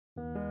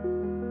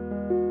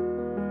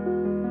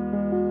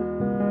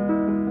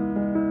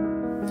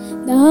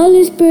The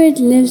Holy Spirit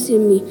lives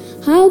in me.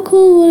 How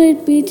cool will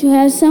it be to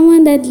have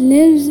someone that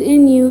lives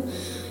in you,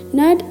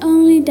 not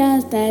only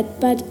does that,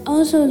 but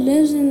also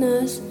lives in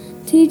us,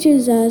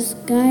 teaches us,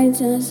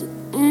 guides us,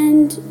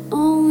 and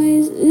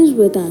always is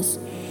with us?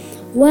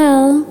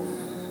 Well,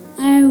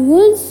 I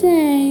would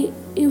say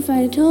if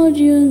I told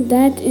you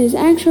that is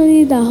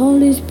actually the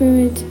Holy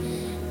Spirit,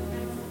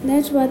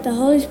 that's what the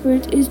Holy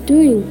Spirit is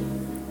doing.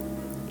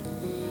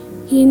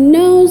 He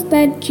knows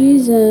that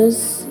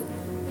Jesus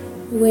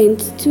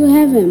went to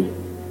heaven,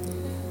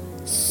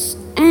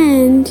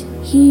 and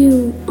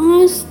he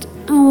asked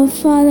our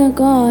Father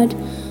God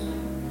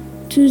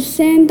to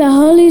send the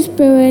Holy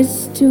Spirit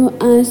to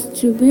us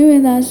to be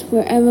with us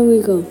wherever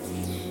we go.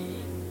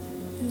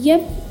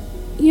 Yep,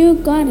 you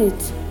got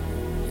it.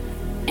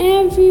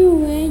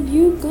 Everywhere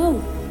you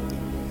go.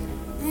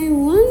 I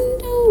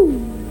wonder,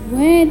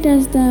 where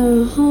does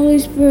the Holy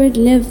Spirit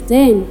live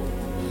then?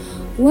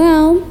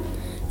 Well,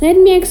 let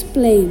me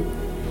explain.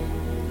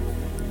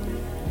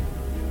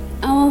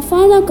 Our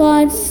Father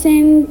God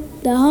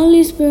sent the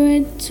Holy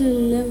Spirit to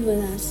live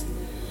with us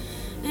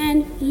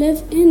and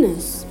live in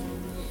us.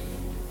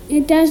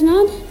 It does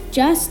not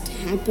just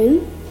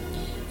happen.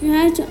 You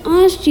have to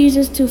ask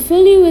Jesus to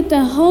fill you with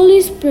the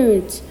Holy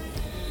Spirit.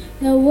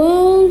 The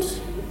word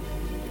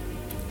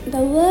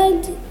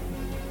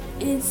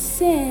it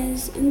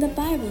says in the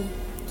Bible.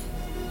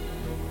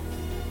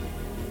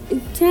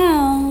 It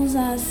tells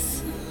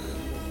us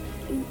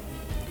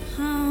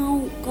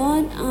how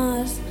God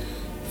asks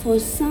for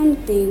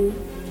something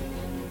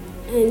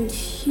and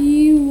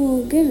He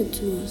will give it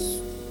to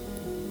us.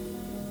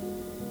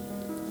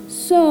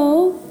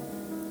 So,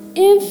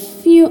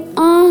 if you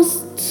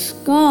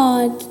ask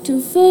God to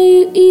fill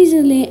you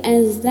easily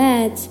as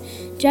that,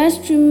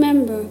 just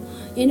remember,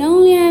 it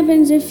only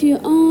happens if you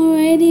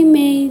already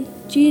made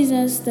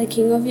Jesus the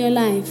King of your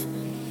life.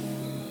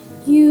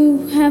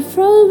 You have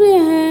probably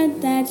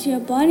heard that your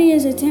body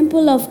is a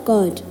temple of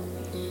God.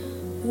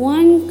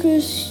 1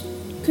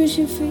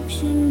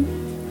 Crucifixion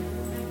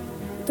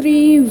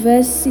 3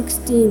 verse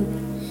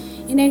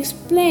 16. It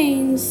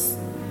explains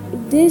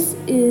this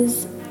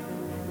is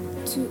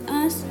to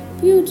us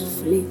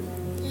beautifully.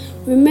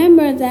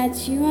 Remember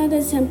that you are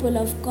the temple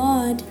of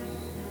God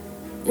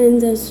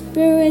and the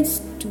Spirit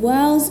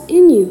dwells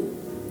in you.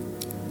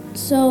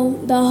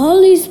 So the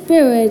Holy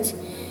Spirit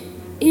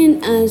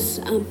in us,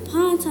 a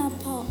part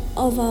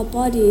of our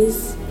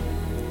bodies,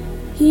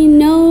 He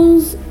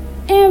knows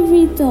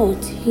every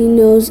thought. He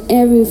knows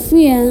every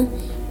fear.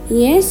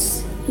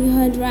 Yes, you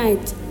heard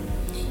right.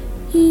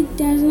 You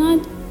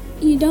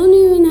don't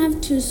even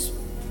have to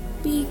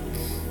speak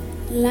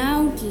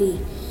loudly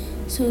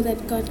so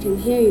that God can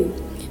hear you,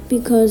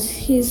 because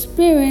His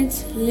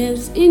Spirit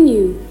lives in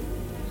you.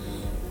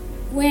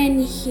 When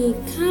He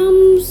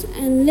comes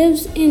and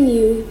lives in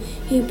you,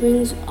 He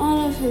brings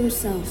all of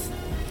Himself.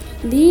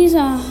 These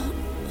are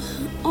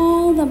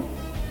all the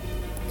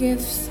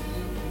gifts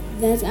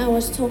that I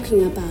was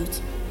talking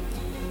about.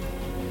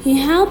 He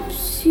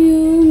helps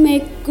you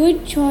make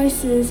good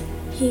choices.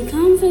 He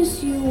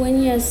comforts you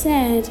when you're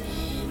sad.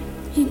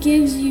 He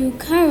gives you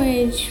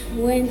courage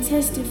when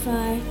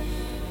testify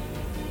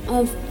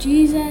of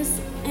Jesus.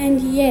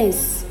 And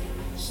yes,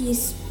 He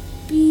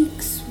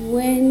speaks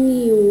when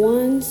He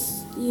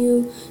wants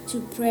you to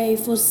pray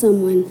for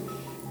someone.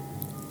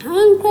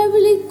 How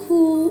incredibly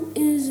cool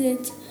is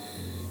it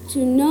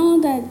to know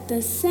that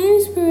the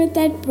same Spirit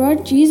that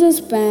brought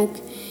Jesus back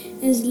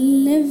is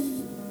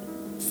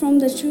from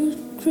the true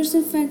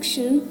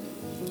crucifixion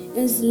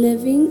is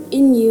living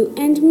in you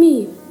and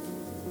me.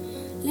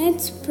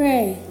 Let's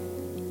pray.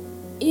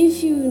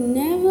 If you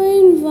never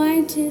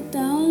invited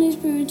the Holy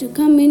Spirit to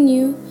come in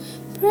you,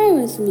 pray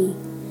with me.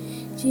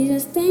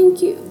 Jesus,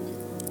 thank you.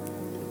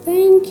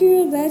 Thank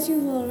you that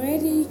you're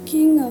already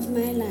King of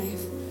my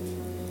life.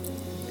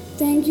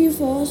 Thank you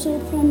for also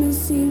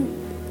promising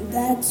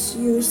that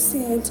you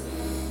said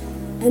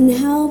an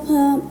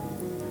helper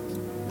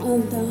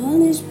of the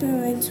Holy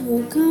Spirit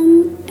will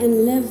come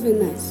and live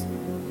in us.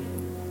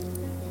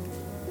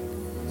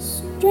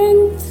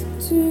 Strength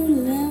to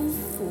live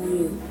for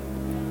you.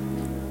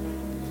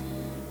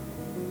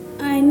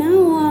 I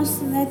now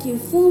ask that you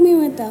fill me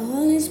with the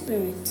Holy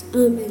Spirit.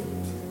 Amen.